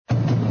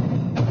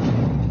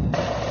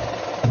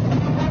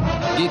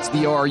It's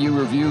the RU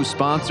Review,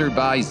 sponsored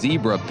by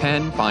Zebra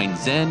Pen. Find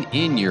Zen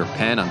in your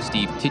pen. I'm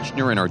Steve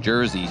Titchener in our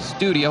Jersey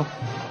studio.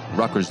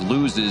 Rutgers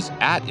loses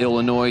at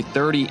Illinois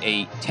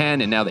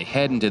 38-10, and now they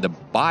head into the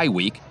bye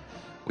week.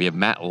 We have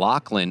Matt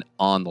Loughlin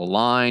on the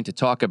line to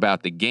talk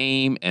about the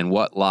game and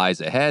what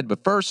lies ahead.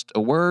 But first, a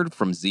word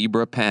from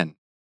Zebra Pen.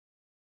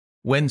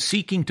 When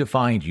seeking to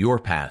find your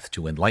path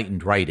to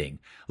enlightened writing,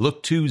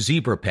 look to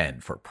Zebra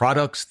Pen for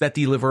products that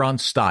deliver on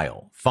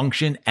style,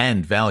 function,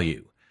 and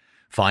value.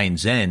 Find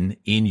Zen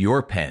in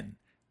your pen.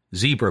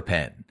 Zebra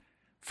Pen.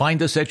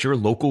 Find us at your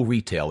local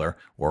retailer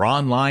or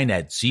online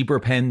at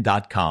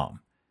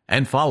zebrapen.com.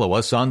 And follow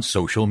us on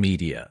social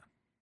media.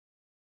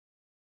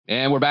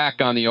 And we're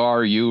back on the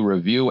RU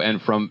Review.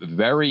 And from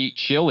very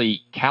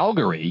chilly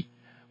Calgary,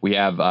 we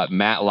have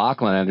Matt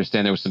Loughlin. I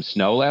understand there was some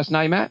snow last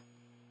night, Matt?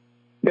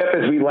 Yep,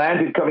 as we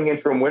landed coming in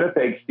from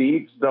Winnipeg,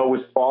 Steve, snow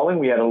was falling.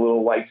 We had a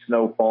little light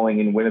snow falling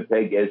in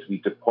Winnipeg as we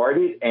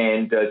departed.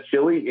 And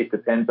chilly, it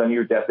depends on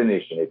your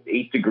definition. It's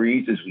 8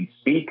 degrees as we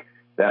speak.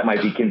 That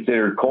might be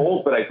considered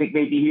cold, but I think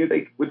maybe here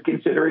they would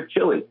consider it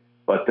chilly.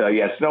 But,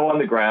 snow on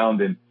the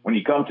ground. And when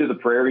you come to the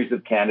prairies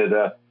of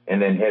Canada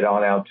and then head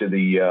on out to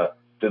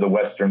the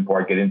western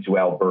part, get into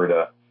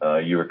Alberta,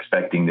 you're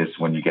expecting this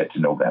when you get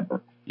to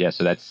November. Yeah,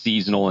 so that's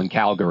seasonal in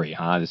Calgary,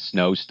 huh? The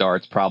snow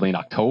starts probably in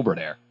October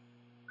there.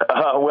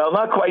 Well,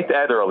 not quite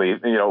that early.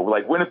 You know,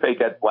 like Winnipeg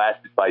got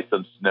blasted by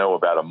some snow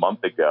about a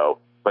month ago,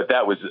 but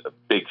that was a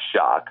big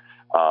shock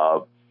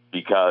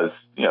because,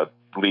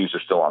 leaves are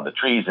still on the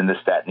trees and this,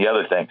 that, and the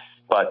other thing.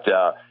 But,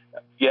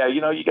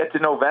 you get to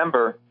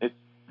November,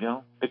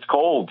 it's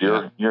cold.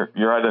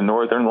 You're at a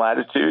northern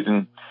latitude,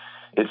 and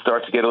it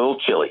starts to get a little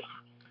chilly.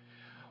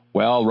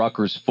 Well,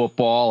 Rutgers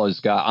football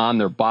has got on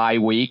their bye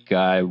week.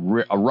 A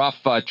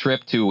rough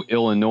trip to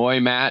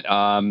Illinois, Matt.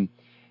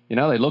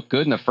 They looked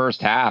good in the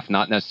first half,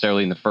 not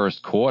necessarily in the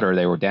first quarter.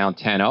 They were down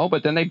 10-0,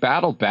 but then they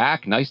battled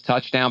back. Nice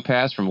touchdown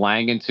pass from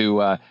Langan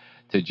to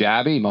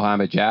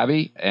Mohamed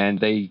Jabi, and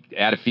they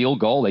add a field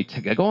goal. They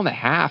go in the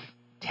half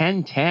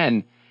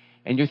 10-10,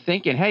 and you're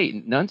thinking, hey,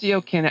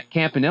 Nunzio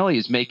Campanelli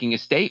is making a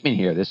statement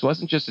here. This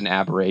wasn't just an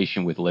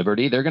aberration with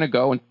Liberty. They're going to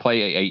go and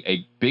play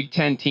a Big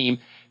Ten team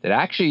that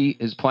actually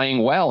is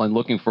playing well and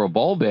looking for a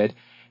bowl bid.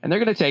 And they're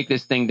going to take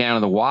this thing down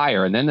to the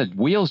wire. And then the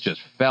wheels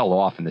just fell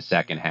off in the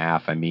second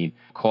half. I mean,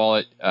 call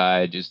it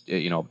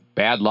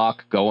bad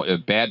luck,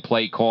 bad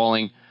play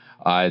calling.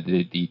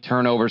 The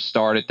turnovers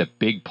started. The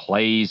big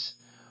plays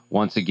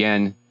once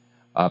again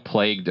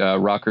plagued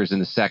Rutgers in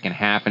the second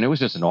half. And it was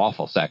just an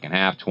awful second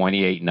half,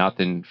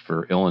 28-0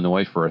 for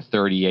Illinois for a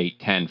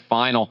 38-10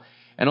 final.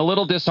 And a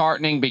little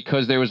disheartening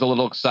because there was a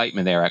little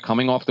excitement there.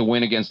 Coming off the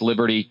win against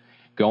Liberty,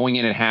 going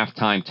in at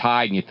halftime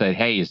tied, and you thought,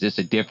 hey, is this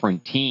a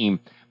different team?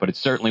 But it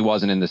certainly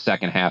wasn't in the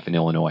second half in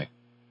Illinois.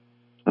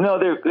 No,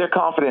 their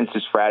confidence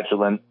is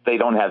fragile, and they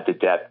don't have the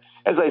depth.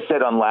 As I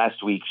said on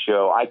last week's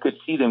show, I could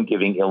see them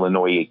giving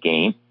Illinois a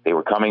game. They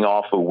were coming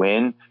off a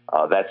win.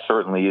 That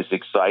certainly is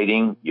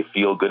exciting. You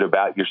feel good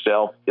about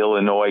yourself.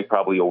 Illinois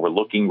probably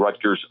overlooking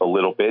Rutgers a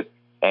little bit.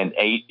 And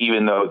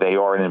even though they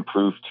are an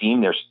improved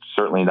team, they're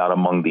certainly not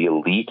among the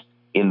elite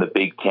in the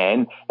Big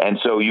Ten. And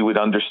so you would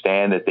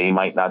understand that they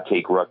might not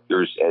take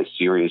Rutgers as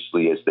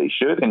seriously as they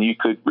should. And you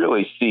could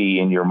really see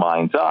in your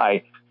mind's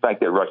eye the fact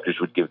that Rutgers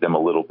would give them a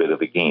little bit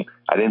of a game.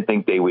 I didn't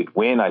think they would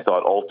win. I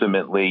thought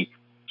ultimately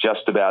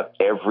just about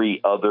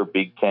every other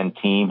Big Ten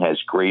team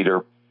has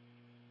greater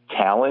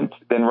talent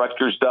than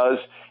Rutgers does.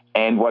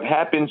 And what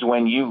happens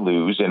when you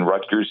lose, and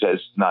Rutgers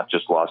has not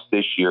just lost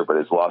this year, but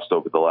has lost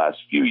over the last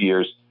few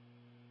years,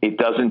 it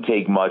doesn't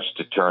take much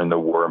to turn the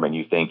worm and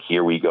you think,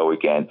 here we go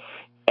again.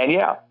 And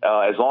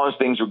as long as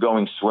things were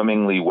going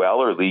swimmingly well,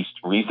 or at least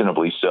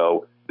reasonably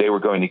so, they were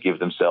going to give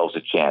themselves a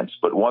chance.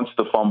 But once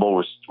the fumble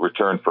was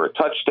returned for a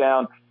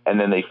touchdown, and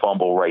then they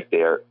fumble right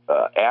there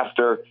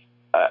after,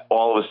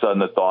 all of a sudden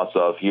the thoughts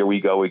of, here we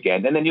go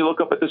again. And then you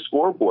look up at the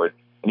scoreboard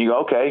and you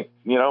go, okay,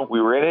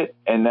 we were in it,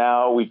 and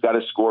now we've got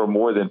to score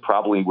more than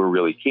probably we're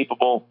really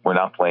capable. We're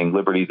not playing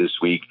Liberty this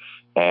week,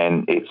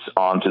 and it's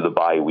on to the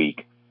bye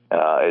week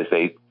as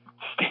they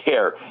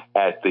stare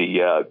at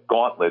the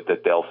gauntlet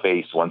that they'll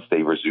face once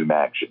they resume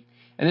action.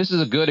 And this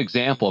is a good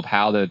example of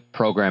how the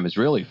program has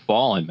really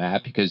fallen,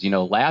 Matt, because,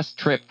 last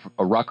trip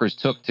Rutgers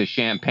took to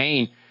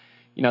Champaign,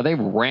 they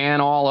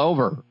ran all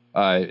over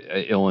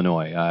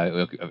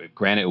Illinois.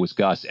 Granted, it was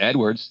Gus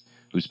Edwards,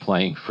 who's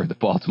playing for the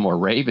Baltimore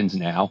Ravens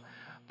now,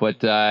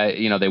 but,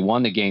 they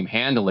won the game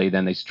handily.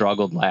 Then they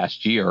struggled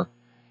last year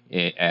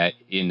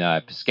in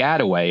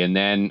Piscataway. And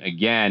then,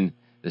 again,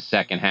 the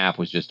second half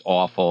was just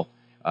awful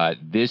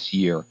this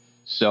year.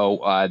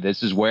 So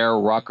this is where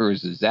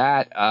Rutgers is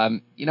at.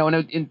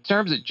 In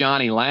terms of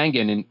Johnny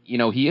Langan, and,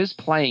 he is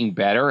playing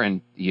better and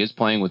he is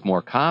playing with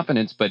more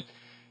confidence, but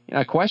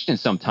I question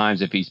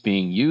sometimes if he's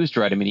being used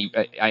right. I mean,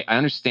 I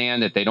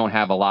understand that they don't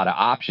have a lot of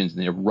options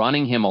and they're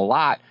running him a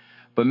lot,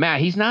 but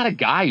Matt, he's not a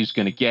guy who's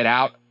going to get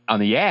out on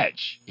the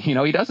edge. He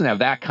doesn't have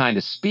that kind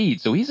of speed.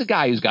 So he's a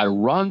guy who's got to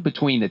run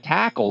between the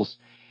tackles.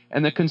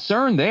 And the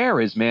concern there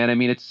is, man, I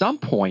mean, at some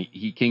point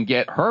he can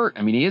get hurt.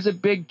 I mean, he is a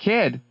big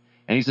kid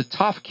and he's a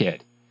tough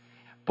kid.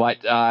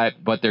 But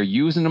they're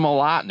using him a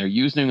lot, and they're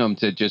using him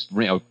to just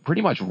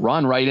pretty much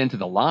run right into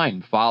the line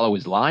and follow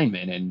his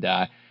linemen, and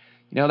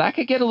that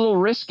could get a little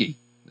risky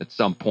at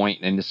some point,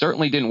 and it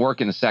certainly didn't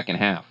work in the second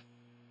half.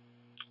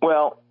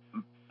 Well,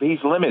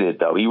 he's limited,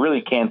 though. He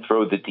really can't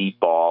throw the deep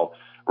ball.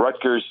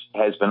 Rutgers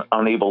has been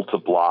unable to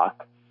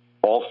block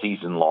all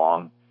season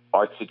long.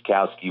 Art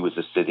Sitkowski was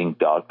a sitting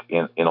duck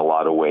in a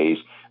lot of ways.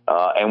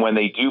 And when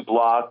they do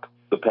block,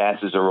 the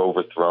passes are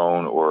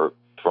overthrown or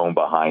thrown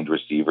behind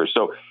receivers.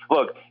 So,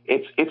 look,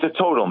 it's a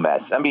total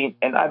mess. I mean,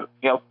 and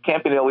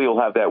Campanelli will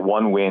have that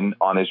one win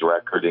on his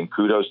record, and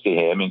kudos to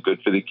him, and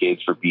good for the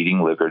kids for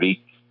beating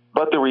Liberty.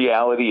 But the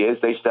reality is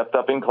they stepped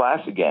up in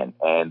class again,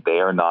 and they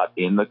are not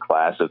in the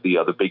class of the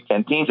other Big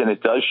Ten teams. And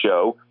it does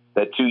show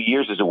that 2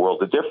 years is a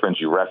world of difference.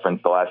 You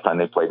referenced the last time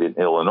they played in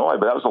Illinois,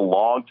 but that was a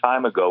long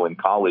time ago in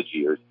college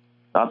years,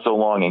 not so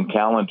long in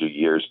calendar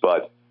years.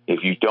 But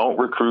if you don't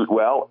recruit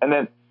well, and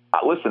then,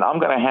 listen, I'm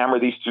going to hammer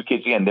these two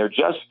kids again. They're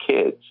just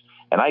kids,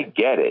 and I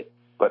get it.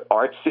 But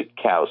Art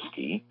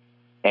Sitkowski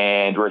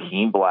and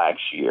Raheem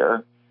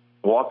Blackshear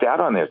walked out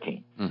on their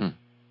team. Mm-hmm.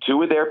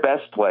 Two of their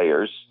best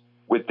players,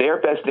 with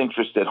their best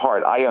interest at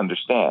heart, I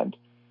understand.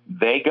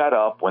 They got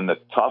up when the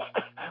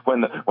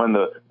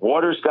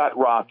waters got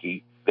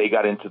rocky. They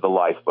got into the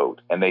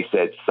lifeboat and they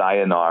said,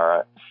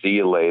 "Sayonara, see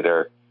you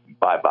later,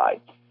 bye-bye."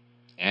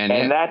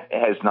 And that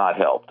has not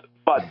helped.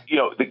 But,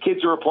 the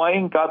kids who are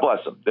playing, God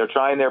bless them. They're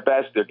trying their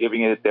best. They're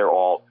giving it their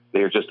all.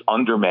 They're just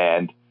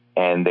undermanned,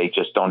 and they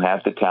just don't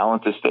have the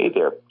talent to stay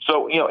there.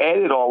 So, add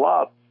it all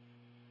up,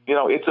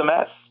 it's a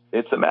mess.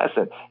 It's a mess.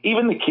 And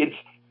even the kids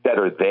that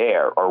are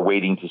there are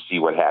waiting to see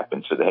what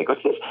happens for the head coach.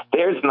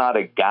 There's not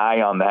a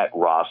guy on that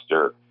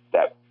roster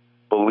that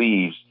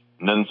believes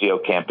Nunzio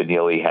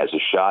Campanile has a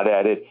shot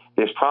at it.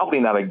 There's probably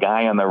not a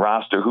guy on the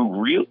roster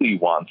who really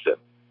wants him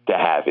to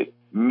have it.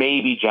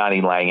 Maybe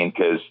Johnny Langan,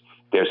 because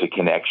there's a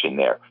connection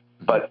there.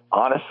 But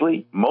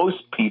honestly,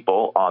 most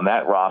people on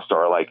that roster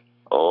are like,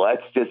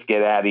 let's just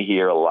get out of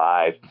here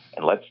alive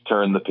and let's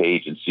turn the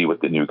page and see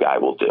what the new guy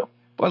will do.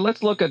 Well,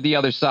 let's look at the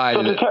other side.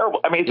 So it's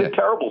a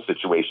terrible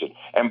situation.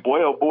 And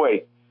boy, oh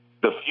boy,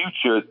 the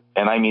future,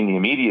 and I mean the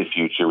immediate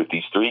future, with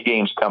these 3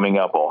 games coming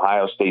up,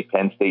 Ohio State,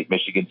 Penn State,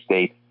 Michigan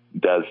State,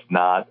 does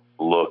not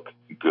look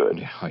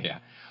good. Oh, yeah.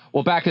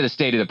 Well, back to the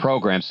state of the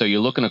program. So you're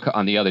looking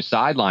on the other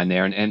sideline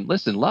there, and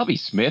listen, Lovie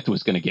Smith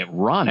was going to get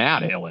run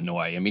out of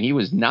Illinois. I mean, he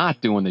was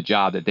not doing the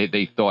job that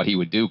they thought he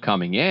would do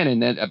coming in,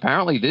 and then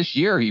apparently this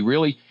year he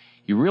really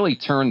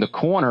turned the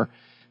corner.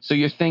 So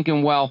you're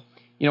thinking, well,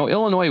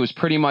 Illinois was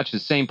pretty much the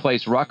same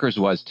place Rutgers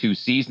was 2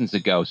 seasons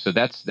ago. So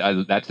that's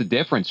the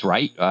difference,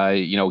 right?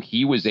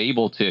 He was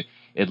able to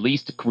at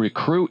least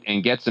recruit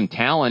and get some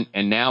talent,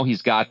 and now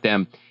he's got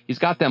them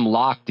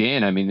locked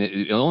in. I mean,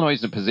 Illinois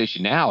is in a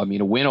position now. I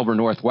mean, a win over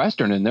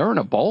Northwestern, and they're in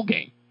a bowl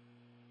game.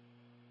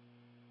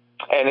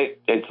 And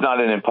it's not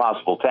an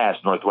impossible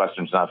task.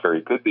 Northwestern's not very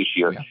good this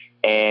year. Yeah.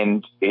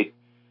 And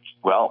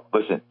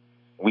listen,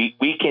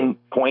 we can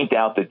point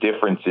out the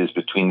differences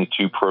between the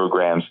two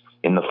programs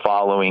in the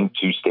following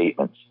 2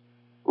 statements.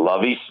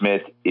 Lovie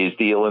Smith is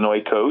the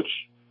Illinois coach.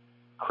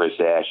 Chris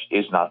Ash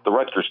is not the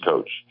Rutgers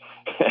coach.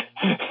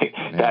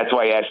 That's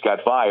why Ash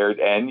got fired.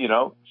 And,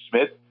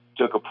 Smith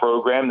took a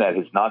program that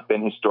has not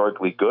been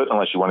historically good,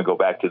 unless you want to go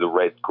back to the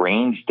Red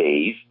Grange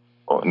days,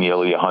 or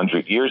nearly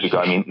 100 years ago.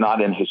 I mean,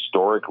 not an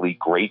historically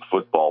great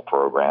football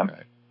program,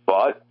 right.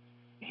 But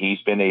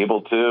he's been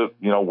able to,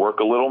 work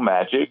a little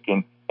magic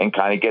and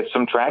kind of get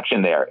some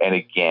traction there. And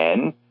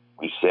again,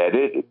 we said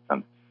it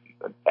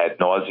ad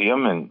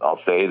nauseum, and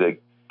I'll say it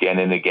again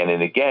and again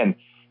and again.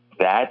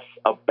 That's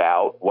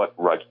about what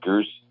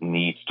Rutgers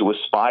needs to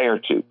aspire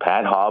to.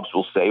 Pat Hobbs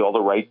will say all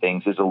the right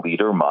things as a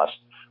leader must.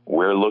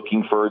 We're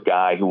looking for a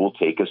guy who will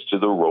take us to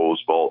the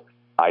Rose Bowl.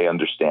 I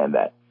understand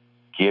that.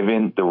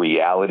 Given the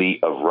reality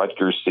of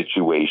Rutgers'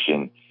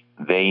 situation,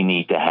 they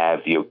need to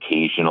have the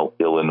occasional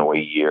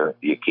Illinois year,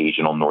 the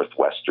occasional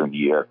Northwestern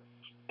year,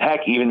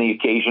 heck, even the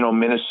occasional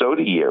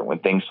Minnesota year when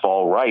things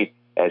fall right,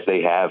 as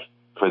they have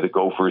for the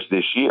Gophers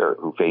this year,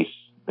 who face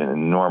an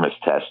enormous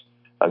test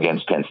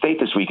against Penn State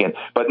this weekend.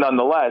 But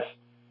nonetheless,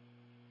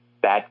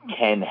 that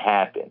can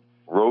happen.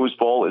 Rose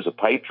Bowl is a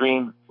pipe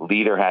dream.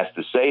 Leader has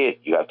to say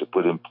it. You have to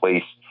put in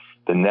place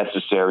the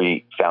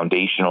necessary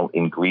foundational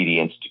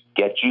ingredients to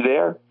get you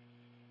there.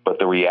 But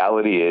the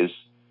reality is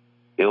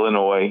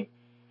Illinois,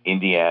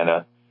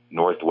 Indiana,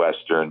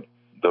 Northwestern,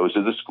 those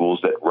are the schools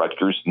that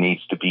Rutgers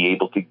needs to be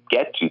able to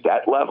get to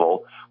that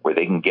level where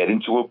they can get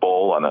into a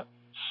bowl on a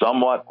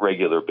somewhat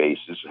regular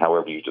basis,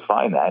 however you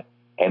define that.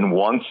 And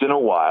once in a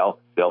while,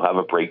 they'll have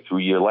a breakthrough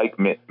year like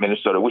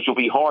Minnesota, which will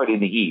be hard in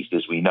the East,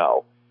 as we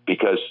know,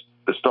 because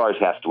the stars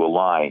have to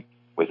align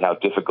with how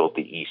difficult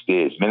the East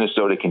is.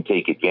 Minnesota can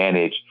take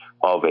advantage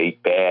of a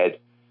bad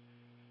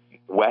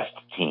West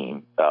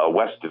team,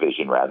 West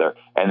Division rather,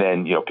 and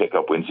then pick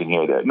up wins in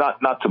here or there.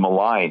 Not to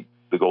malign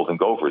the Golden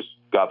Gophers.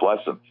 God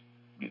bless them.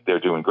 They're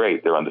doing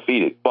great. They're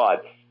undefeated.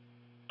 But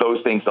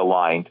those things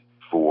aligned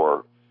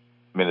for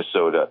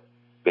Minnesota.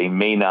 They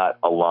may not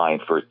align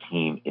for a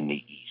team in the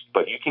East.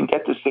 but you can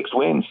get to 6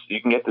 wins.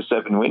 You can get to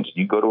 7 wins.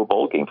 You go to a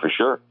bowl game for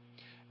sure.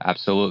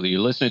 Absolutely.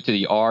 You're listening to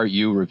the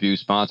RU Review,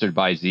 sponsored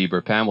by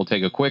Zebra Pen. We'll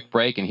take a quick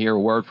break and hear a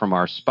word from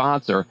our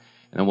sponsor,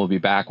 and then we'll be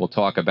back. We'll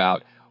talk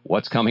about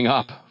what's coming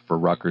up for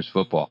Rutgers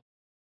football.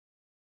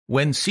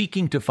 When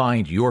seeking to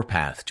find your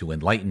path to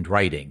enlightened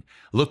writing,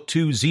 look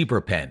to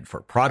Zebra Pen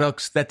for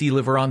products that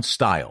deliver on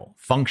style,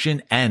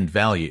 function, and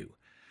value.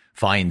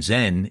 Find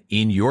Zen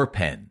in your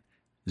pen.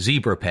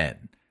 Zebra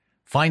Pen.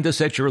 Find us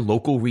at your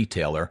local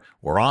retailer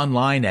or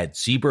online at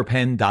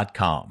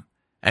zebrapen.com.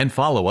 And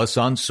follow us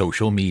on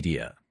social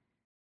media.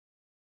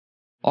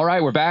 All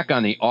right, we're back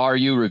on the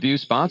RU Review,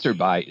 sponsored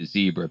by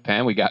Zebra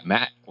Pen. We got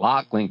Matt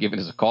Loughlin giving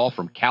us a call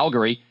from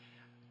Calgary,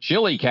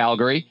 chilly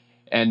Calgary.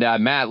 And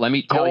Matt, let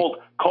me tell you.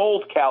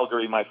 Cold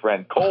Calgary, my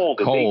friend. Cold.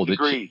 It's 8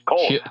 degrees.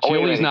 Cold.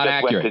 Chilly's not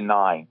accurate. It just went to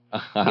 9.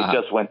 It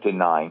just went to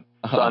 9.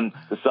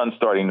 The sun's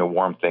starting to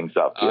warm things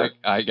up here.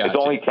 I got It's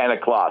only 10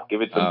 o'clock.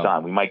 Give it some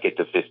time. We might get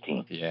to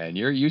 15. Yeah, and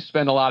you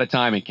spend a lot of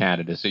time in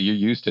Canada, so you're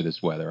used to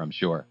this weather, I'm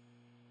sure.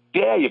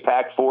 Yeah, you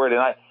pack for it.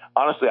 And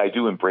I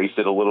do embrace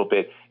it a little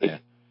bit. It's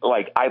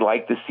I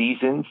like the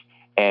seasons.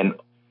 And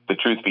the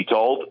truth be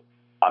told,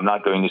 I'm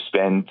not going to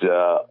spend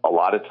a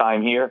lot of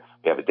time here.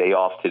 We have a day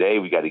off today.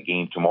 We got a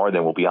game tomorrow.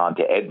 Then we'll be on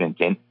to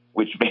Edmonton,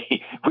 which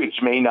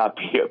may not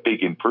be a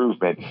big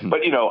improvement. But,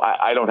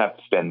 I don't have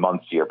to spend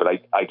months here. But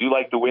I do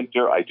like the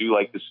winter. I do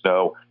like the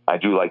snow. I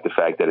do like the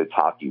fact that it's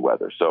hockey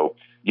weather. So,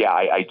 yeah,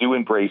 I do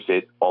embrace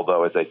it.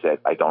 Although, as I said,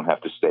 I don't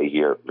have to stay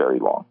here very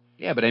long.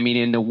 Yeah, but I mean,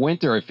 in the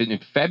winter, if in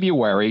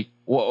February,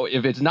 well,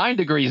 if it's 9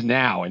 degrees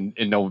now in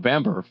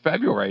November,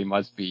 February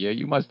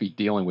you must be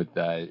dealing with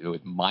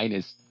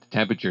minus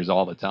temperatures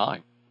all the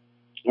time.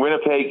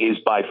 Winnipeg is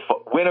by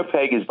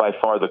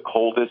far the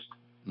coldest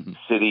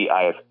city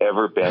I have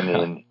ever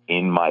been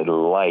in my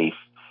life.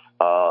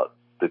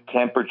 The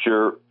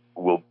temperature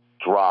will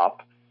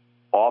drop.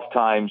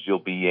 Oftentimes you'll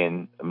be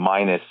in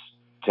minus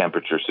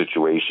temperature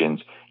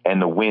situations, and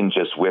the wind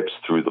just whips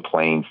through the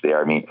plains there.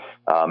 I mean,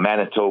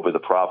 Manitoba, the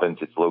province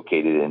it's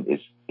located in, is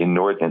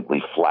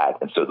inordinately flat,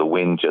 and so the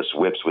wind just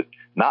whips with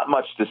not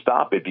much to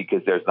stop it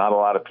because there's not a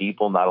lot of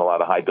people, not a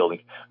lot of high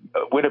buildings.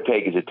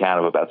 Winnipeg is a town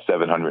of about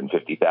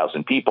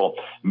 750,000 people,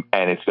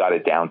 and it's got a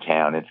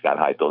downtown, it's got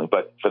high buildings,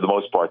 but for the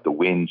most part, the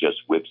wind just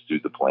whips through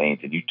the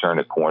plains, and you turn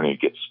a corner, you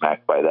get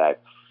smacked by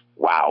that.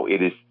 Wow,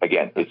 it is,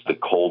 again, it's the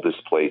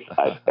coldest place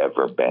I've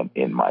ever been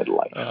in my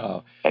life.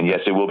 Oh. And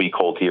yes, it will be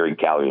cold here in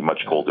Calgary,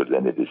 much colder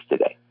than it is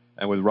today.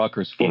 And with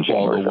Rutgers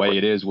football the way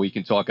it is, we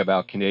can talk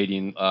about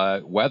Canadian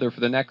weather for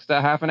the next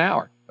half an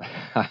hour.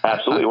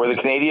 Absolutely. Or the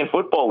Canadian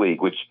Football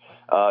League, which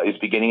is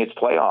beginning its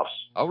playoffs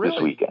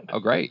this weekend. Oh,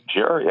 great.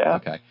 Sure, yeah.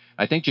 Okay.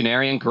 I think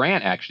Janarian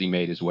Grant actually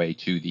made his way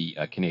to the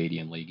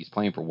Canadian League. He's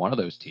playing for one of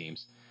those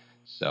teams.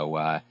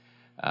 So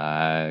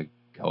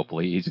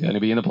hopefully he's going to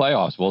be in the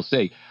playoffs. We'll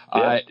see.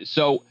 Yeah.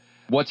 So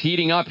what's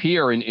heating up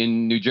here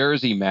in New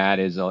Jersey, Matt,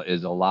 is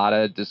a lot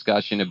of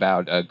discussion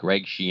about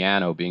Greg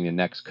Schiano being the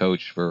next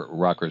coach for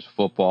Rutgers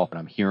football. And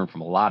I'm hearing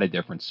from a lot of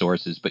different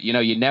sources. But,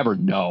 you never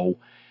know.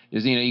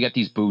 You got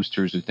these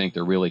boosters who think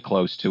they're really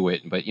close to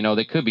it. But,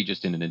 they could be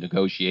just in a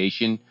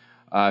negotiation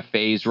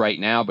phase right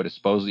now. But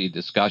supposedly a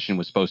discussion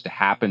was supposed to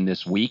happen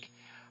this week.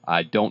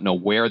 I don't know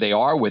where they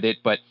are with it,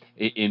 but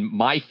in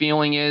my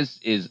feeling is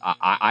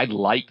I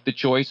like the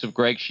choice of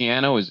Greg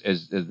Schiano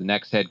as the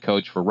next head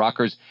coach for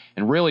Rutgers.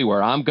 And really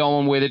where I'm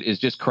going with it is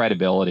just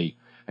credibility.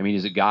 I mean,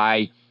 he's a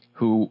guy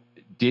who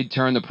did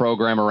turn the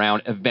program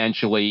around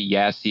eventually.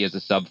 Yes, he has a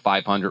sub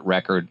 500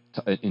 record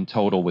in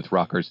total with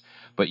Rutgers.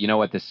 But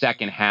the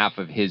second half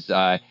of his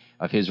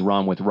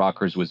run with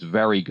Rutgers was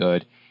very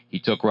good. He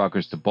took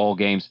Rutgers to bowl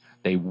games.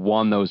 They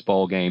won those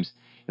bowl games.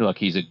 Look,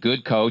 he's a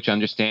good coach.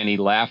 Understand he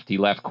left. He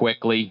left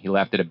quickly. He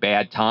left at a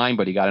bad time,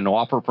 but he got an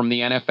offer from the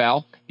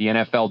NFL. The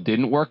NFL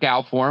didn't work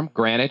out for him,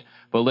 granted.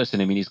 But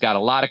listen, I mean, he's got a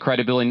lot of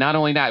credibility. Not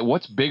only that,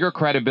 what's bigger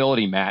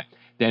credibility, Matt,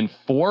 than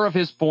 4 of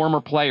his former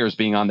players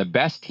being on the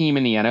best team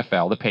in the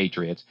NFL, the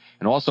Patriots,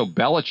 and also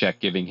Belichick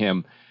giving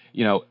him,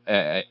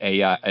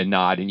 a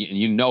nod. And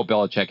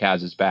Belichick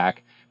has his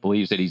back,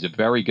 believes that he's a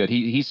very good.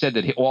 He said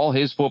that all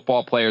his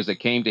football players that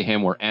came to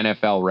him were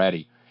NFL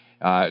ready.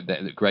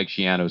 Greg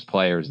Schiano's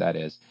players, that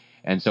is.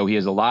 And so he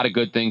has a lot of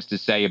good things to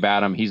say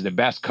about him. He's the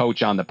best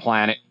coach on the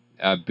planet,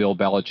 Bill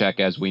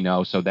Belichick, as we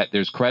know. So that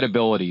there's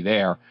credibility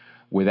there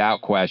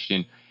without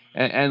question.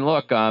 And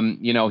look,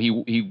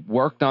 he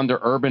worked under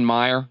Urban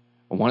Meyer,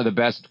 one of the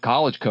best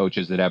college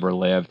coaches that ever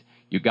lived.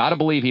 You got to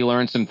believe he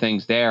learned some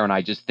things there. And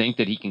I just think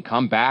that he can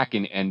come back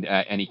and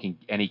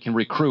he can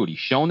recruit. He's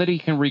shown that he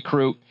can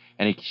recruit,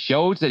 and he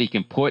shows that he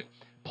can put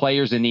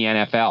players in the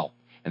NFL.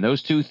 And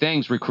those two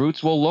things,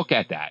 recruits will look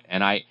at that.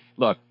 And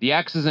the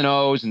X's and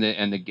O's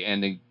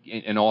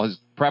and all his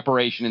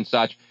preparation and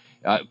such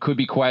could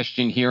be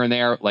questioned here and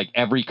there, like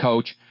every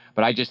coach.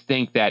 But I just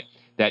think that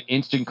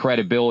instant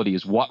credibility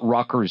is what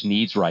Rutgers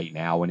needs right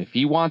now. And if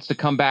he wants to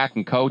come back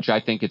and coach,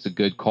 I think it's a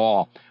good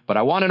call. But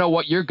I want to know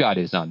what your gut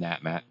is on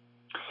that, Matt.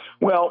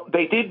 Well,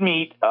 they did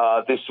meet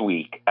this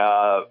week.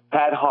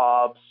 Pat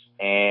Hobbs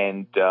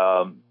and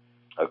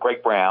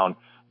Greg Brown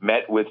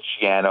met with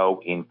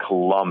Schiano in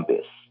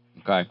Columbus.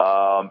 Okay.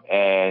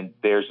 And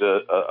there's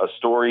a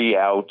story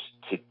out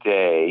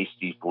today,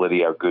 Steve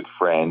Politti, our good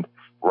friend,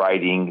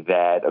 writing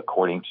that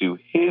according to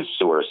his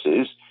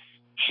sources,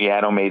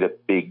 Schiano made a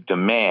big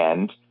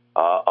demand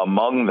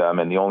among them,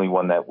 and the only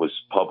one that was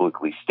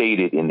publicly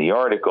stated in the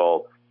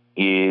article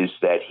is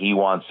that he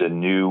wants a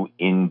new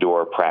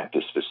indoor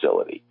practice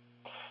facility.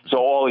 So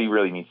all he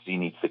really needs, he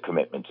needs the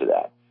commitment to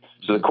that.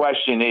 So the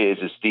question is,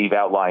 as Steve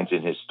outlines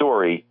in his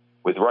story,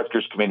 with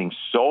Rutgers committing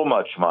so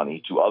much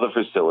money to other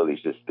facilities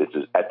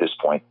at this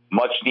point,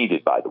 much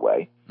needed, by the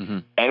way,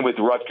 and with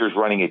Rutgers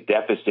running a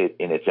deficit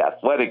in its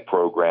athletic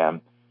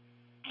program,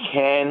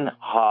 can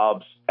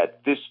Hobbs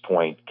at this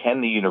point,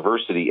 can the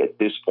university at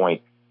this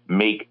point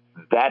make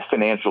that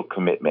financial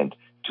commitment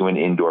to an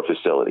indoor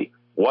facility?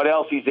 What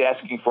else he's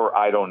asking for,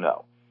 I don't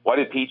know. What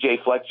did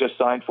PJ Fleck just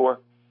sign for?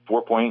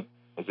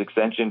 His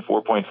extension,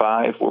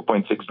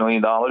 $4.6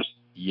 million?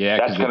 Yeah,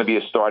 that's going to be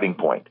a starting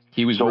point.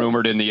 He was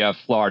rumored in the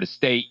Florida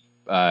State,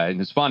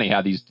 and it's funny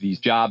how these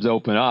jobs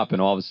open up,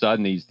 and all of a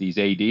sudden these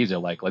ADs are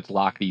like, let's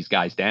lock these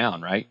guys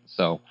down, right?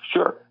 So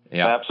sure,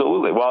 yeah,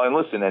 absolutely. Well, and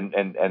listen,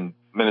 and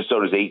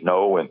Minnesota's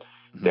 8-0, and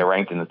they're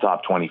ranked in the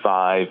top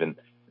 25, and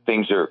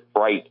things are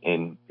bright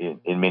in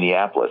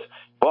Minneapolis.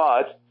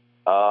 But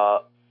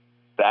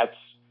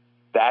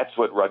that's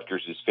what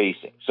Rutgers is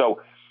facing.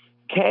 So,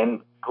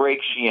 can Greg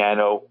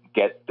Schiano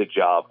get the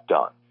job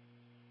done?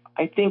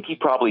 I think he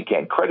probably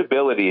can.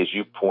 Credibility, as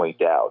you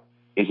point out,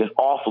 is an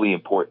awfully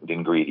important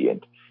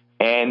ingredient.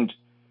 And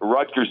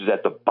Rutgers is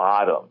at the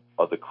bottom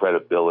of the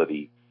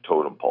credibility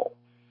totem pole,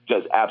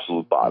 just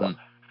absolute bottom.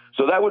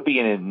 So that would be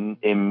an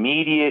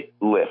immediate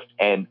lift.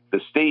 And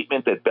the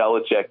statement that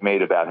Belichick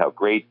made about how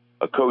great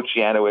a coach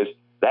Schiano is,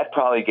 that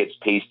probably gets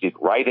pasted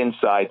right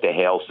inside the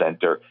Hale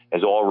Center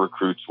as all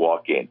recruits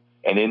walk in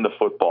and in the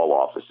football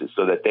offices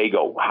so that they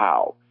go,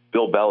 wow,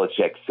 Bill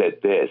Belichick said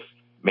this.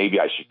 Maybe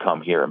I should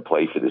come here and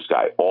play for this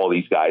guy. All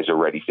these guys are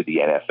ready for the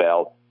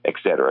NFL, et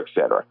cetera, et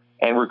cetera.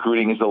 And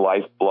recruiting is the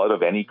lifeblood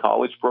of any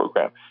college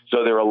program.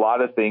 So there are a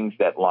lot of things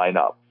that line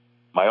up.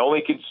 My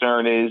only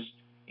concern is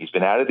he's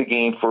been out of the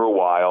game for a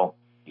while.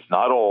 He's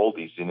not old.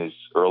 He's in his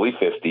early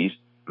 50s.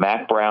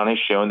 Mack Brown has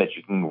shown that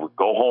you can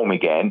go home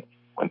again.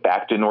 Went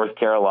back to North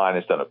Carolina,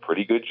 has done a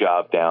pretty good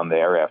job down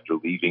there after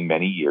leaving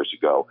many years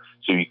ago.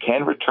 So you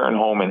can return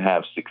home and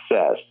have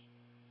success.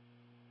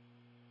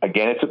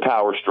 Again, it's a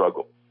power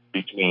struggle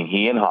between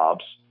he and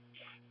Hobbs.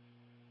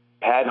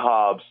 Pat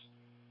Hobbs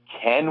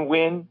can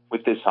win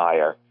with this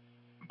hire,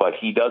 but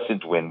he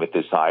doesn't win with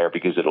this hire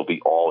because it'll be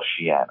all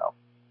Schiano.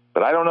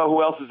 But I don't know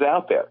who else is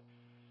out there.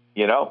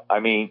 You know,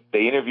 I mean,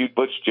 they interviewed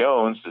Butch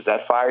Jones. Does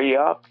that fire you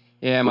up?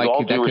 Yeah, Mike,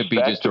 that could be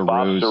just a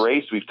Bob ruse.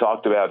 Race, we've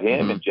talked about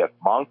him and Jeff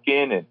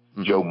Monken and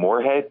Joe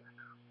Moorhead.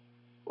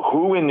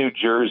 Who in New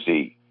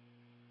Jersey,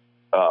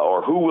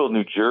 or who will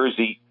New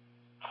Jersey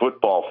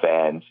football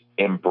fans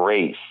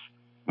embrace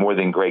more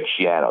than Greg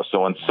Schiano?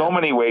 So in so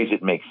many ways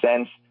it makes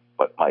sense,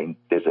 but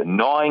there's a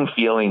gnawing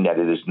feeling that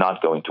it is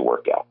not going to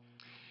work out.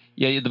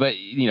 Yeah, but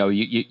you know,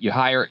 you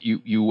hire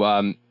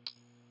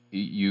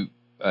you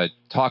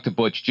talk to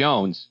Butch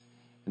Jones,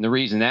 and the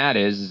reason that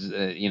is,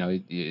 you know,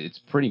 it's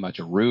pretty much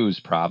a ruse.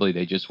 Probably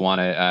they just want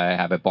to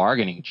have a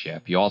bargaining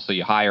chip. You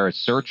hire a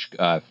search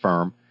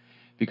firm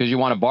because you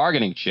want a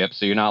bargaining chip,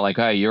 so you're not like,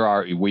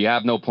 hey, we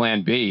have no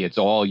plan B. It's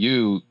all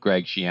you,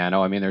 Greg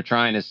Schiano. I mean, they're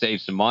trying to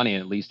save some money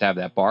and at least have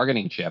that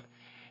bargaining chip.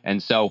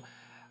 And so,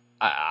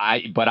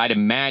 but I'd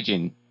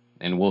imagine,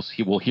 and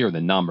we'll hear the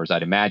numbers.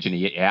 I'd imagine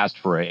he asked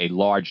for a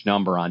large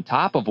number on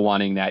top of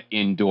wanting that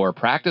indoor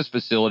practice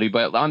facility.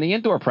 But on the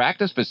indoor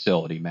practice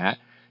facility, Matt,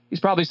 he's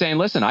probably saying,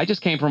 listen, I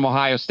just came from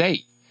Ohio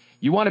State.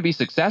 You want to be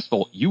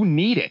successful, you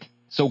need it,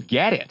 so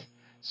get it.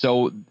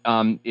 So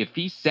if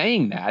he's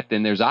saying that,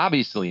 then there's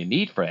obviously a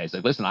need for it. He's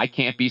like, listen, I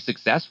can't be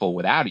successful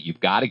without it. You've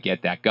got to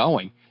get that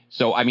going.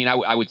 So, I mean,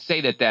 I would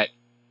say that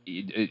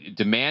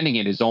demanding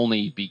it is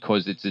only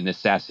because it's a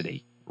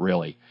necessity,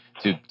 really,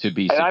 to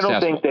be successful. And I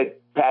don't think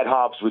that Pat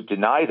Hobbs would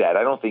deny that.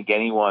 I don't think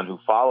anyone who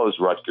follows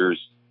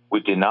Rutgers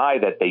would deny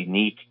that they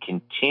need to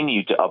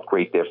continue to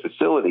upgrade their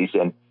facilities.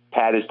 And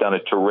Pat has done a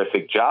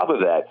terrific job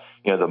of that.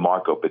 You know, the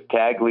Marco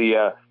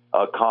Battaglia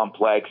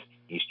complex.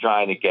 He's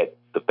trying to get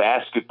the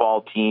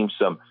basketball team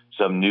some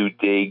new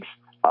digs.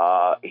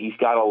 He's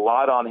got a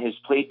lot on his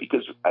plate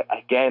because,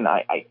 again,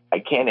 I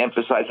can't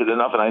emphasize it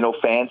enough, and I know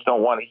fans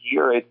don't want to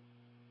hear it.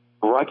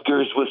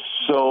 Rutgers was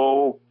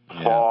so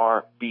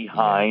far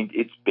behind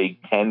its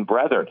Big Ten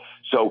brethren.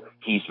 So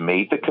he's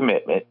made the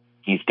commitment.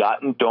 He's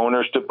gotten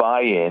donors to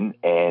buy in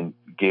and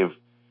give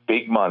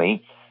big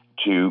money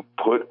to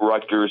put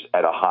Rutgers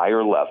at a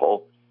higher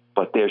level,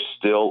 but there's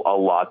still a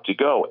lot to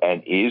go.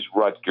 And is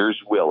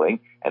Rutgers willing?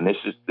 And this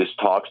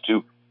talks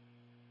to,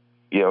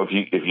 you know,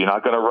 if you're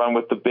not going to run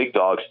with the big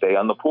dogs, stay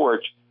on the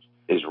porch.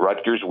 Is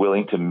Rutgers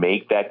willing to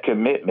make that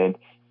commitment,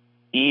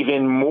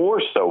 even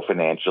more so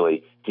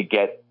financially, to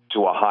get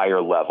to a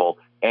higher level?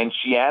 And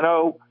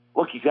Schiano,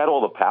 look, he's got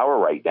all the power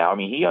right now. I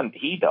mean,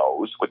 he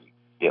knows what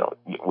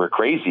we're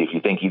crazy if you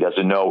think he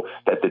doesn't know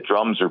that the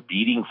drums are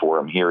beating for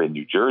him here in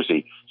New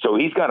Jersey. So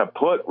he's going to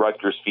put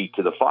Rutgers' feet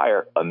to the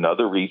fire.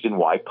 Another reason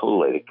why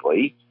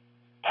politically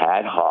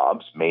Pat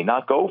Hobbs may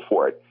not go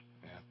for it.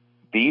 Yeah.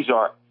 These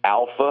are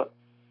alpha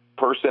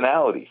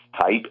personalities,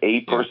 type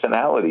A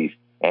personalities.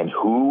 And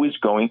who is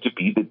going to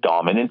be the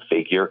dominant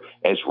figure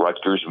as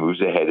Rutgers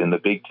moves ahead in the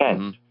Big Ten?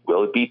 Mm-hmm.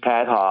 Will it be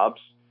Pat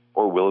Hobbs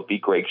or will it be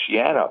Greg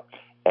Schiano?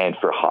 And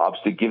for Hobbs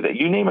to give that,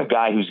 you name a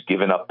guy who's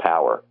given up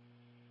power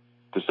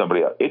to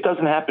somebody else. It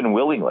doesn't happen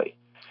willingly.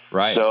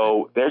 Right.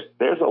 So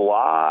there's a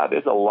lot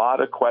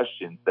of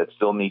questions that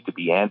still need to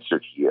be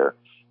answered here.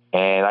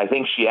 And I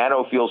think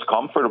Schiano feels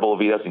comfortable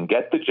if he doesn't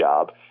get the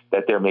job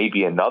that there may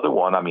be another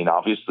one. I mean,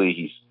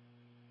 obviously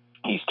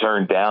he's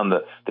turned down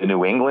the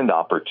New England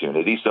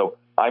opportunity. So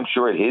I'm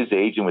sure at his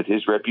age and with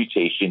his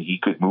reputation, he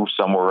could move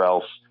somewhere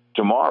else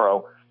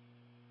tomorrow.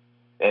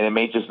 And it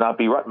may just not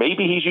be right.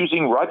 Maybe he's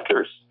using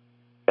Rutgers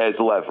as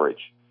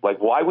leverage. Like,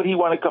 why would he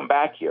want to come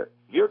back here?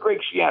 If you're Greg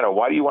Schiano,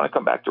 why do you want to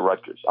come back to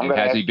Rutgers? I'm going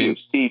to ask you,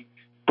 Steve,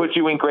 put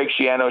you in Greg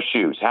Schiano's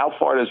shoes. How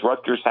far does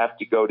Rutgers have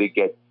to go to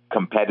get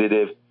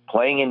competitive,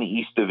 playing in the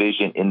East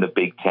Division in the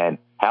Big Ten?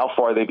 How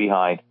far are they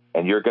behind?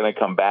 And you're going to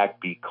come back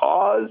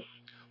because...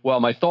 Well,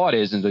 my thought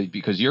is, and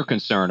because you're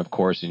concerned, of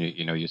course, and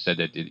you said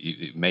that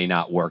it may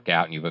not work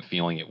out, and you have a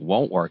feeling it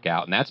won't work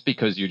out, and that's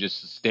because you're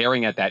just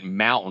staring at that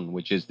mountain,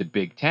 which is the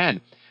Big Ten.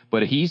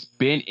 But he's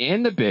been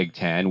in the Big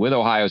Ten with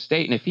Ohio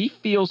State, and if he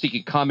feels he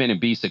can come in and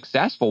be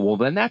successful, well,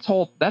 then that's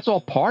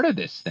all part of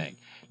this thing.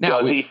 Now,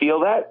 does he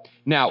feel that?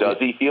 Does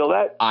he feel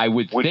that? I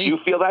would think. You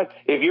feel that?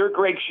 If you're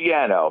Greg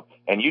Schiano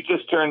and you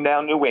just turned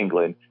down New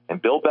England,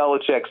 and Bill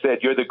Belichick said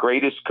you're the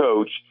greatest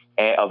coach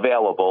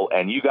available,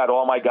 and you got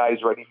all my guys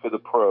ready for the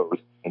pros,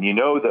 and you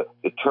know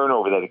the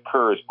turnover that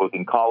occurs both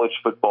in college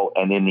football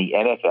and in the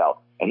NFL,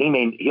 and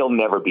he'll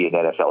never be an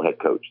NFL head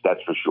coach,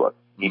 that's for sure.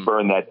 He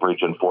burned that bridge,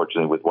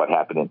 unfortunately, with what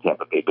happened in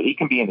Tampa Bay, but he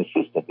can be an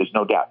assistant, there's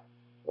no doubt.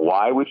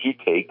 Why would you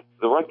take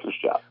the Rutgers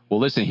job? Well,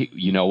 listen,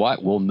 you know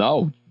what? We'll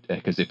know,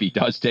 because if he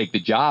does take the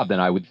job,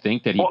 then I would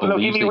think that he believes... No,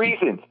 give me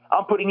reasons.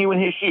 I'm putting you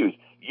in his shoes.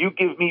 You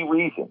give me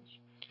reasons.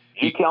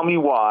 You tell me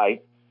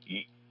why.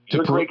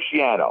 You're Greg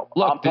Schiano.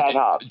 I'm Pat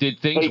Hobbs.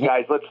 Hey,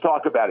 guys, let's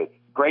talk about it.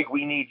 Greg,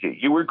 we need you.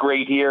 You were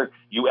great here.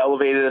 You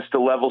elevated us to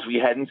levels we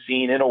hadn't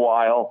seen in a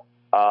while,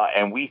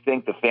 and we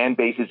think the fan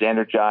base is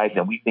energized,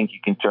 and we think you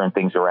can turn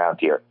things around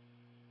here.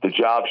 The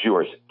job's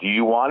yours. Do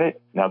you want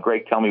it? Now,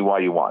 Greg, tell me why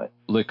you want it.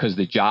 Because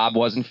the job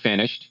wasn't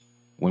finished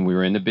when we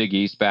were in the Big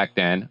East back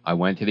then. I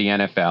went to the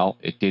NFL.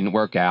 It didn't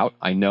work out.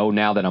 I know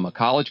now that I'm a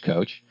college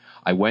coach.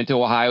 I went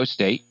to Ohio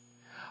State.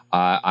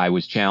 I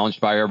was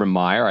challenged by Urban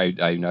Meyer.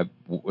 I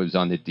was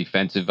on the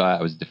defensive.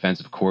 I was a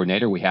defensive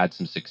coordinator. We had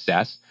some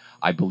success.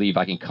 I believe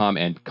I can come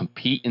and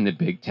compete in the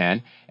Big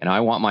Ten, and I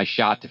want my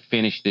shot to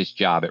finish this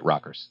job at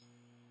Rutgers.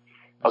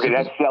 Okay,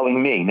 that's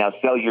selling me. Now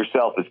sell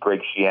yourself as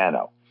Greg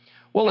Schiano.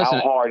 Well, listen,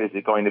 how hard is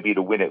it going to be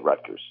to win at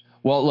Rutgers?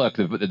 Well, look,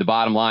 the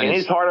bottom line is... In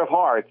his heart of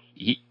hearts,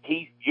 he,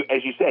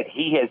 as you said,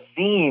 he has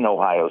seen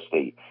Ohio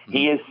State. Mm-hmm.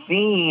 He has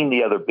seen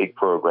the other big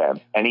programs,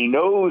 and he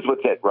knows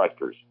what's at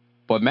Rutgers.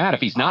 But, Matt, if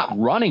he's not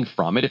running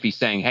from it, if he's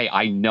saying, hey,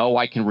 I know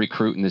I can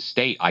recruit in the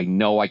state, I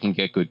know I can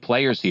get good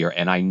players here,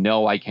 and I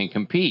know I can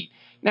compete.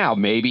 Now,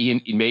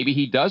 maybe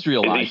he does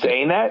realize... Is he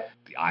saying that?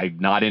 I'm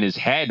not in his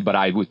head, but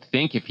I would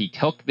think if he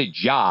took the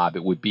job,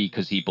 it would be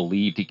because he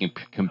believed he can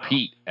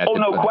compete at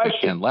the Big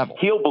Ten level.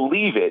 He'll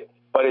believe it,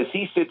 but as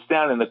he sits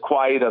down in the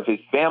quiet of his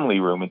family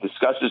room and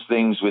discusses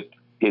things with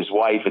his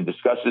wife and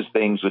discusses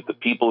things with the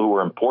people who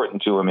are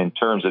important to him in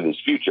terms of his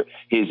future,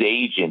 his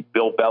agent,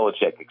 Bill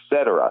Belichick,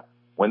 etc.,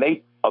 when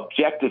they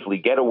objectively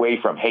get away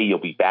from, hey, you'll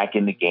be back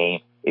in the game,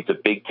 it's a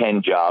Big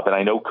Ten job. And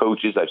I know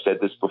coaches, I've said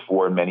this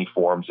before in many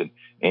forums and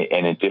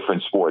in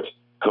different sports,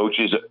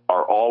 coaches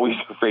are always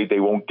afraid they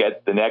won't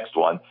get the next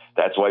one.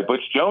 That's why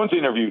Butch Jones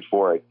interviewed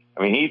for it.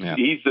 I mean,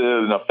 he's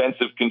an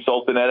offensive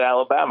consultant at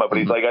Alabama, but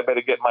he's like, I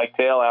better get my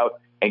tail out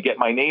and get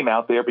my name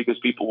out there because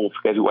people will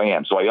forget who I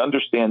am. So I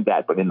understand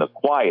that. But in the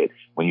quiet,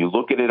 when you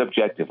look at it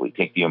objectively,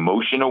 take the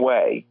emotion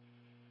away,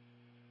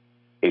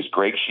 is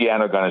Greg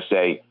Schiano going to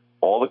say,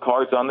 all the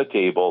cards on the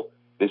table,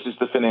 this is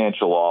the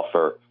financial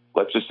offer.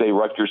 Let's just say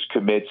Rutgers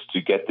commits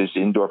to get this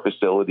indoor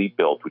facility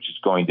built, which is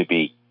going to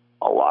be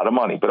a lot of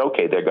money. But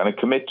okay, they're going to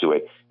commit to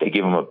it. They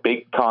give him a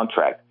big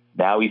contract.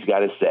 Now he's got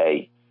to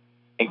say,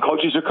 and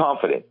coaches are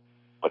confident,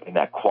 but in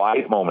that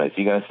quiet moment, is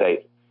he going to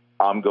say,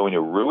 I'm going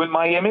to ruin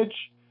my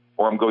image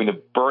or I'm going to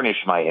burnish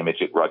my image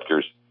at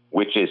Rutgers?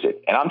 Which is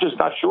it? And I'm just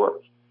not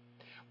sure.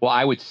 Well,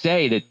 I would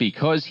say that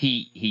because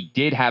he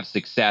did have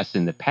success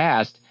in the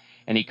past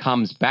and he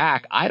comes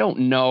back, I don't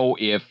know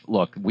if,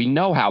 look, we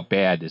know how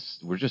bad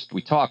this,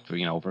 we talked,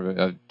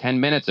 for 10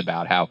 minutes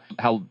about how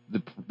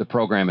the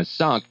program is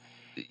sunk.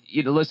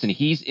 Listen,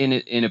 he's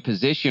in a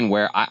position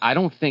where I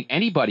don't think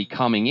anybody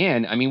coming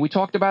in, I mean, we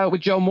talked about it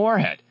with Joe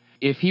Moorhead.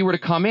 If he were to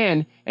come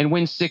in and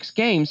win 6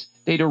 games,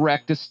 they'd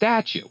erect a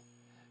statue.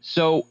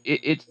 So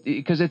it's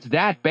because it's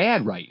that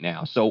bad right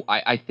now. So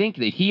I think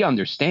that he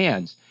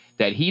understands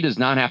that he does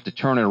not have to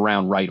turn it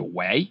around right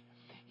away.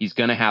 He's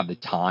going to have the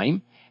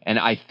time. And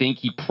I think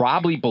he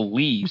probably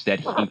believes that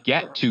he can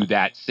get to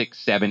that 6,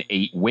 7,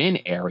 8 win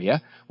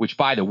area, which,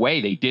 by the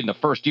way, they did in the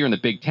first year in the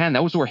Big Ten.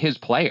 Those were his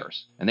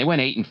players, and they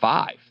went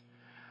 8-5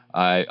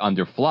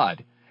 under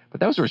Flood. But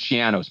those were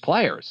Schiano's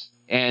players.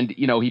 And,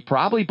 he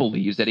probably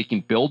believes that he can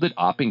build it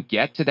up and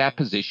get to that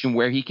position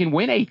where he can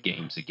win 8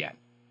 games again.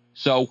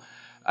 So,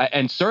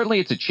 and certainly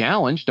it's a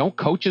challenge. Don't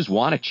coaches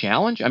want a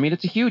challenge? I mean,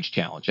 it's a huge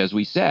challenge, as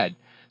we said.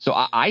 So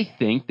I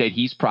think that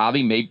he's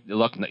probably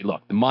look,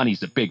 the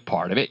money's a big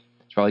part of it.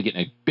 He's probably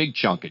getting a big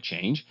chunk of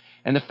change.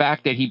 And the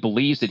fact that he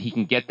believes that he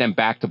can get them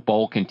back to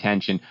bowl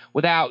contention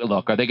without,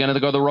 are they going to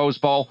go to the Rose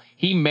Bowl?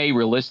 He may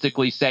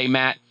realistically say,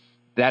 Matt,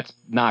 that's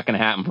not going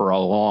to happen for a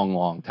long,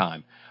 long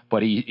time.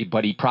 But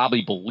he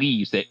probably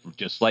believes that,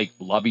 just like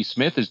Lovie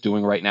Smith is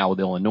doing right now with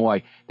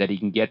Illinois, that he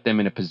can get them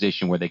in a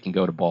position where they can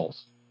go to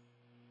bowls.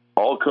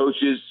 All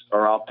coaches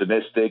are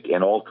optimistic,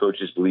 and all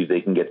coaches believe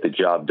they can get the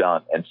job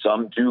done. And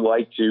some do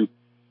like to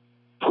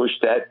push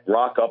that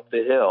rock up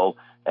the hill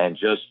and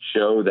just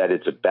show that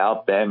it's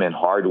about them and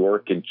hard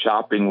work and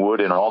chopping wood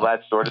and all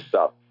that sort of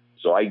stuff.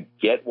 So I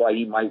get why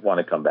he might want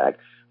to come back.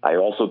 I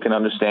also can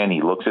understand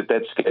he looks at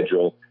that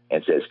schedule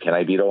and says, can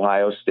I beat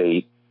Ohio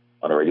State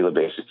on a regular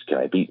basis? Can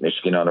I beat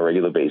Michigan on a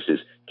regular basis?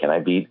 Can I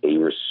beat a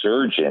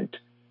resurgent,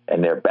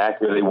 and they're back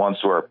where they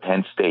once were,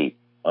 Penn State,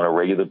 on a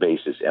regular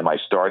basis? Am I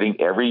starting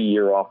every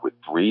year off with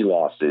 3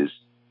 losses?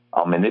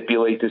 I'll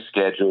manipulate the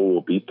schedule.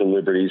 We'll beat the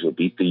Liberties. We'll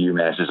beat the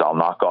UMasses. I'll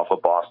knock off a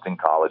Boston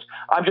College.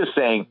 I'm just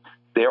saying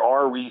there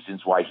are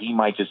reasons why he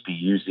might just be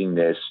using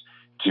this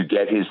to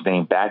get his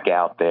name back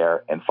out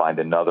there and find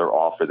another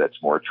offer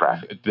that's more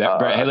attractive.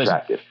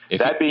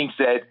 That being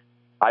said,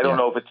 I don't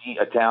know if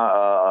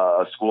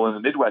a school in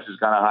the Midwest is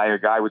going to hire a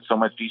guy with so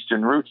much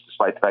Eastern roots,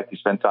 despite the fact he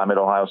spent time at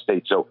Ohio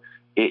State. So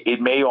it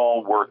may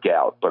all work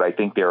out, but I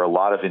think there are a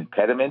lot of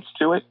impediments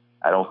to it.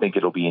 I don't think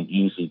it'll be an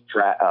easy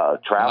road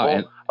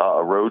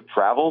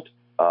traveled.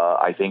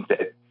 I think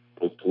that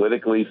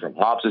politically, from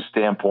Hobbs'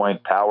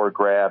 standpoint, power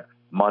grab,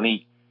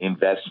 money,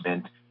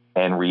 investment,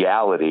 and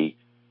reality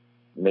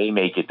may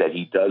make it that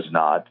he does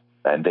not,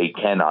 and they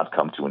cannot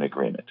come to an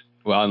agreement.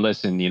 Well, and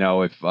listen,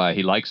 if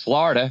he likes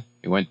Florida,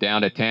 he went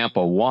down to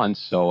Tampa once.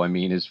 So, I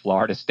mean, is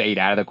Florida State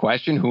out of the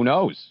question? Who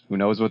knows? Who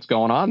knows what's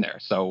going on there?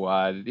 So,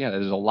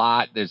 there's a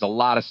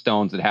lot of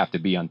stones that have to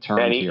be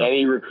unturned here. And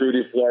he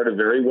recruited Florida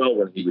very well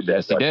when he was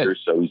at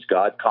Rutgers, so he's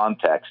got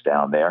contacts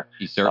down there.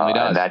 He certainly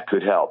does. And that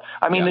could help.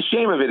 I mean, the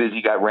shame of it is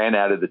he got ran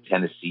out of the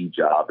Tennessee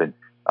job. And,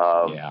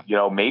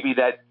 maybe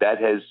that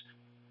has...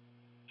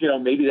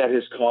 maybe that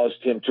has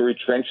caused him to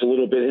retrench a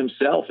little bit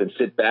himself and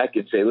sit back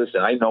and say,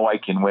 listen, I know I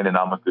can win and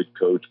I'm a good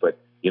coach, but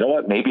you know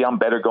what? Maybe I'm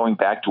better going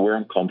back to where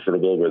I'm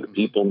comfortable, where the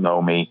people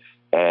know me,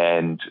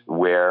 and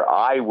where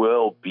I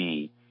will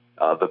be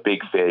the big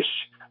fish.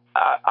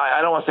 I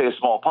don't want to say a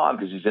small pond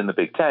because he's in the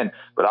Big Ten,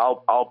 but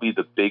I'll be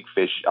the big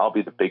fish. I'll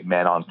be the big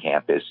man on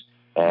campus.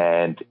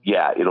 And,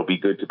 it'll be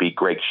good to be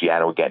Greg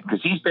Schiano again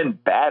because he's been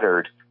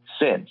battered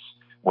since,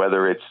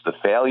 whether it's the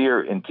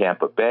failure in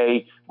Tampa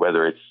Bay,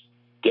 whether it's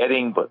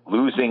getting but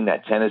losing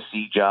that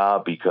Tennessee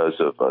job because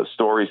of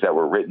stories that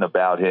were written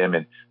about him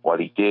and what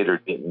he did or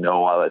didn't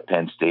know while at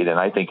Penn State. And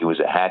I think it was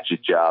a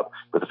hatchet job.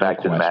 But the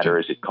fact of the matter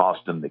is it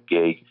cost him the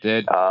gig.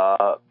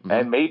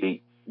 And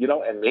maybe,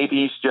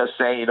 he's just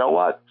saying, you know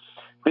what?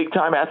 Big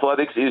time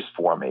athletics is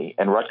for me.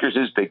 And Rutgers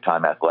is big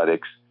time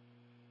athletics.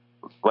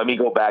 Let me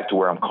go back to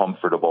where I'm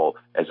comfortable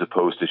as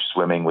opposed to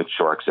swimming with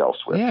sharks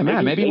elsewhere. Yeah,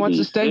 man, maybe he wants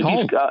to stay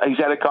home. He's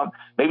had to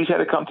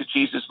come to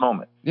Jesus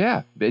moment.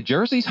 Yeah,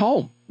 Jersey's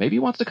home. Maybe he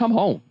wants to come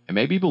home, and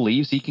maybe he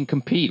believes he can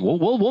compete.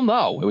 We'll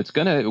know.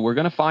 We're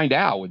gonna find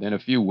out within a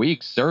few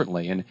weeks,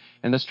 certainly. And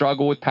the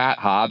struggle with Pat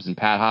Hobbs, and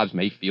Pat Hobbs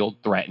may feel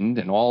threatened,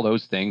 and all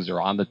those things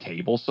are on the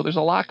table. So there's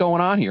a lot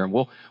going on here, and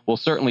we'll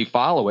certainly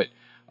follow it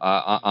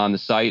on the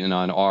site and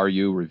on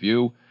RU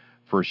Review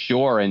for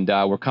sure. And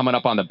we're coming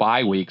up on the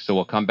bye week, so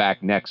we'll come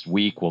back next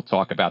week. We'll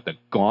talk about the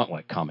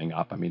gauntlet coming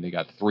up. I mean, they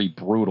got 3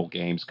 brutal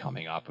games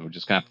coming up, and we're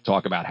just gonna have to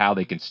talk about how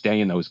they can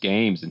stay in those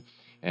games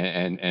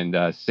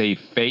and save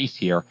face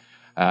here.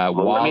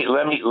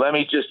 Let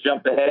me just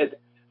jump ahead.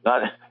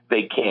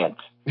 They can't.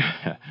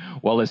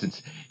 Well, listen.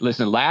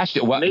 Last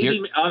year,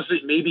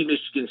 honestly, maybe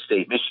Michigan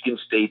State. Michigan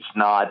State's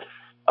not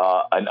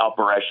an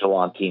upper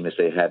echelon team as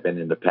they have been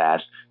in the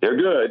past. They're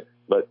good,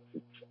 but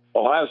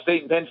Ohio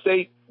State and Penn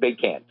State, they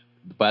can't.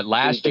 But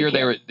last year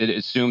they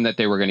assumed that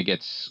they were going to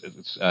get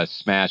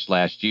smashed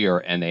last year,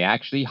 and they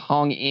actually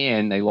hung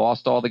in. They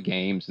lost all the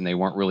games, and they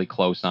weren't really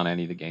close on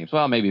any of the games.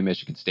 Well, maybe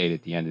Michigan State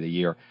at the end of the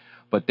year,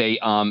 but they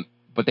kind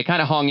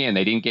of hung in.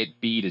 They didn't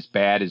get beat as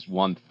bad as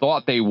one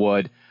thought they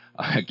would.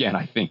 Again,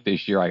 I think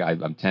this year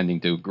I'm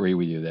tending to agree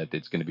with you that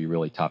it's going to be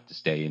really tough to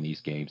stay in these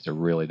games.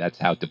 That's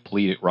how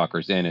depleted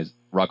Rutgers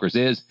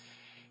is,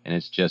 and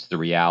it's just the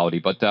reality.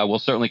 But we'll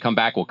certainly come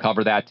back. We'll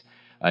cover that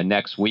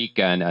next week,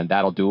 and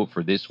that'll do it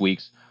for this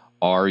week's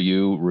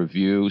RU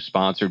Review,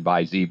 sponsored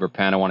by Zebra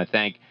Pen. I want to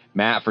thank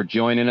Matt for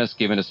joining us,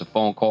 giving us a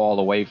phone call all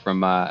the way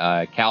from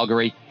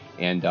Calgary,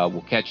 And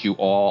we'll catch you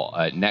all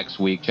next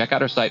week. Check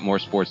out our site,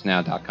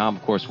 moresportsnow.com.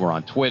 Of course, we're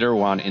on Twitter,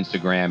 we're on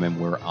Instagram,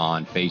 and we're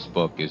on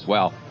Facebook as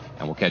well.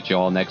 And we'll catch you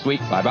all next week.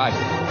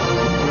 Bye-bye.